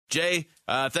Jay,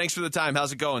 thanks for the time.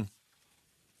 How's it going?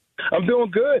 I'm doing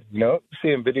good.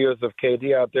 Seeing videos of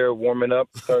KD out there warming up,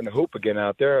 starting to hoop again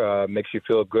out there makes you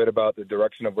feel good about the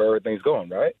direction of where everything's going,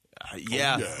 right?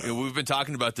 Yeah. We've been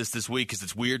talking about this week because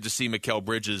it's weird to see Mikal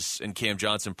Bridges and Cam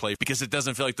Johnson play because it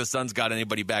doesn't feel like the Suns got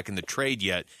anybody back in the trade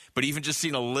yet. But even just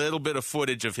seeing a little bit of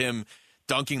footage of him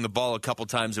dunking the ball a couple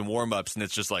times in warm-ups, and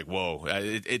it's just like, whoa.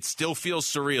 It still feels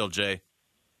surreal, Jay.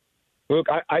 Look,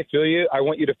 I feel you. I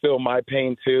want you to feel my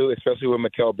pain, too, especially when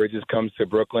Mikal Bridges comes to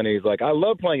Brooklyn. He's like, I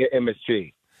love playing at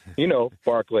MSG,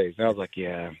 Barclays. And I was like,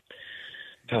 yeah,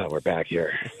 we're back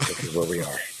here. This is where we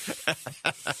are.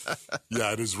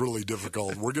 Yeah, it is really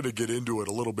difficult. We're going to get into it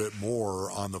a little bit more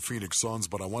on the Phoenix Suns,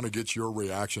 but I want to get your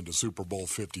reaction to Super Bowl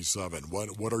 57.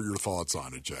 What are your thoughts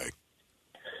on it, Jay?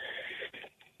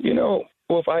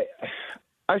 If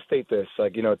I state this,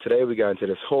 today we got into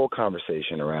this whole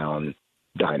conversation around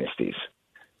dynasties.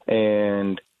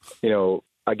 And,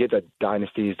 I get that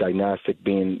dynastic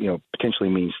being, potentially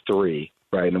means three,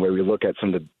 right? And the way we look at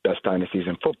some of the best dynasties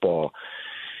in football.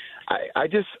 I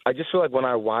just feel like when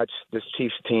I watch this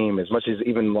Chiefs team, as much as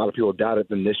even a lot of people doubted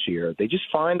them this year, they just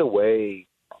find a way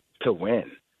to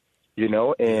win,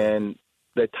 and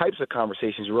the types of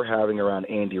conversations we're having around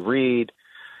Andy Reid,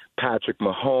 Patrick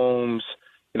Mahomes,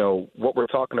 what we're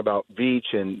talking about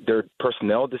Veach and their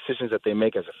personnel decisions that they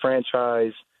make as a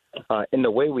franchise, in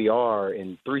the way we are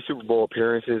in 3 Super Bowl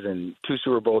appearances and 2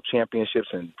 Super Bowl championships,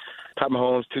 and Pat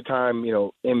Mahomes, 2-time,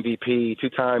 MVP,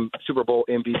 2-time Super Bowl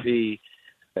MVP,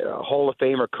 Hall of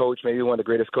Famer coach, maybe one of the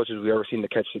greatest coaches we've ever seen to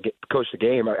coach the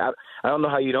game. I don't know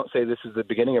how you don't say this is the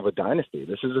beginning of a dynasty.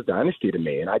 This is a dynasty to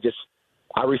me, and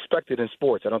I respect it in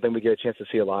sports. I don't think we get a chance to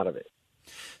see a lot of it.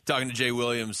 Talking to Jay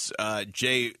Williams.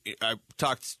 Jay, I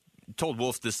told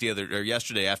Wolf this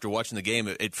yesterday after watching the game.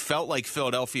 It felt like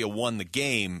Philadelphia won the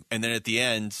game, and then at the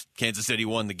end, Kansas City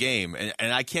won the game.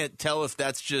 And I can't tell if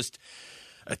that's just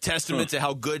a testament to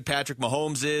how good Patrick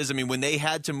Mahomes is. I mean, when they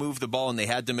had to move the ball and they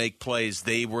had to make plays,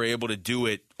 they were able to do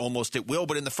it almost at will.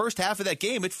 But in the first half of that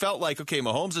game, it felt like, okay,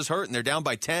 Mahomes is hurt, and they're down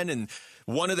by 10, and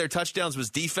one of their touchdowns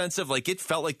was defensive. Like, it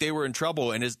felt like they were in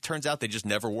trouble, and it turns out they just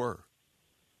never were.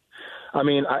 I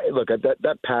mean, look at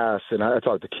that pass, and I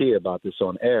talked to Kia about this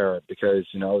on air because,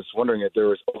 I was wondering if there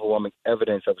was overwhelming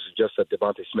evidence that would suggest that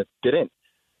Devontae Smith didn't,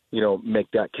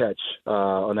 make that catch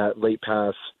on that late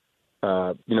pass,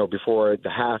 before the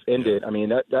half ended. I mean,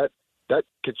 that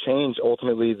could change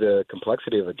ultimately the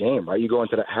complexity of the game, right? You go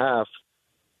into that half,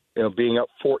 being up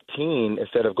 14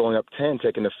 instead of going up 10,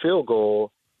 taking the field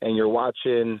goal, and you're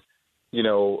watching,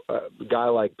 a guy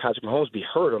like Patrick Mahomes be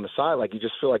hurt on the side. Like, you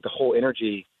just feel like the whole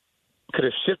energy could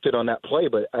have shifted on that play.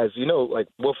 But as you know,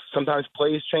 Wolf, sometimes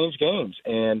plays change games.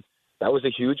 And that was a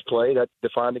huge play that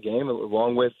defined the game,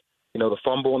 along with, the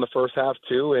fumble in the first half,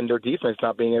 too, and their defense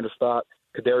not being able to stop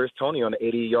Kadarius Toney on the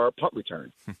 80-yard punt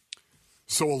return.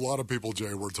 So a lot of people,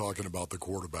 Jay, were talking about the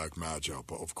quarterback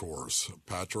matchup, of course,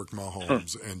 Patrick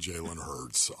Mahomes and Jalen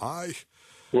Hurts.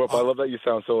 Well, I love that you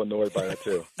sound so annoyed by that,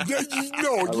 too. I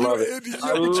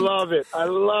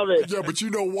love it. Yeah, but you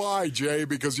know why, Jay?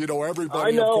 Because,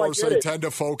 everybody, of course, they tend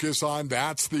to focus on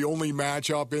that's the only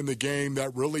matchup in the game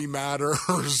that really matters.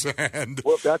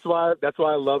 Well, that's why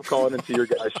I love calling into your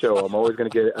guys' show. I'm always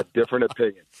going to get a different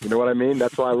opinion. You know what I mean?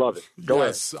 That's why I love it. Go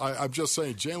ahead. I'm just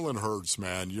saying, Jalen Hurts,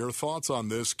 man, your thoughts on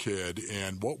this kid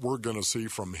and what we're going to see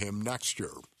from him next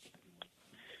year?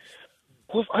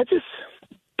 Well,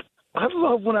 I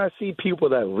love when I see people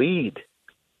that lead.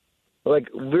 Like,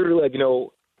 literally,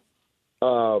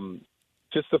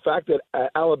 just the fact that at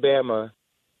Alabama,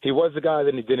 he was the guy,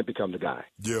 then he didn't become the guy.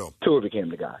 Yeah. Tua became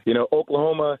the guy.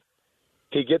 Oklahoma,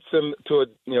 he gets him to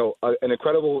an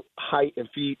incredible height and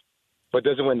feet, but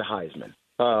doesn't win the Heisman.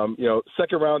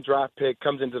 Second-round draft pick,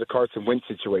 comes into the Carson Wentz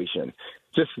situation.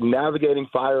 Just navigating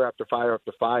fire after fire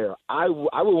after fire. I would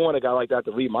want a guy like that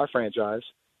to lead my franchise.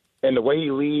 And the way he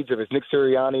leads, if it's Nick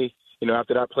Sirianni,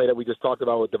 after that play that we just talked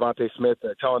about with Devontae Smith,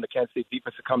 telling the Kansas City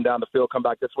defense to come down the field, come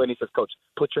back this way, and he says, "Coach,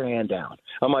 put your hand down."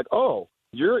 I'm like, "Oh,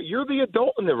 you're the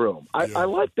adult in the room." I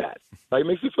like that. Like, it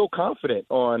makes me feel confident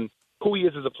on who he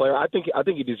is as a player. I think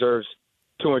he deserves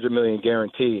 $200 million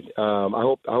guaranteed.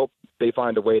 I hope they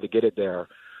find a way to get it there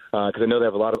because I know they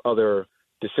have a lot of other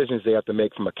decisions they have to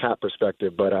make from a cap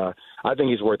perspective. But I think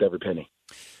he's worth every penny.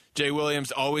 Jay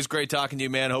Williams, always great talking to you,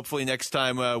 man. Hopefully next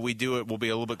time we do it, we'll be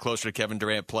a little bit closer to Kevin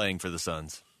Durant playing for the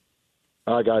Suns.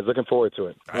 All right, guys. Looking forward to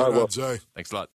it. All right, Jay. Thanks a lot.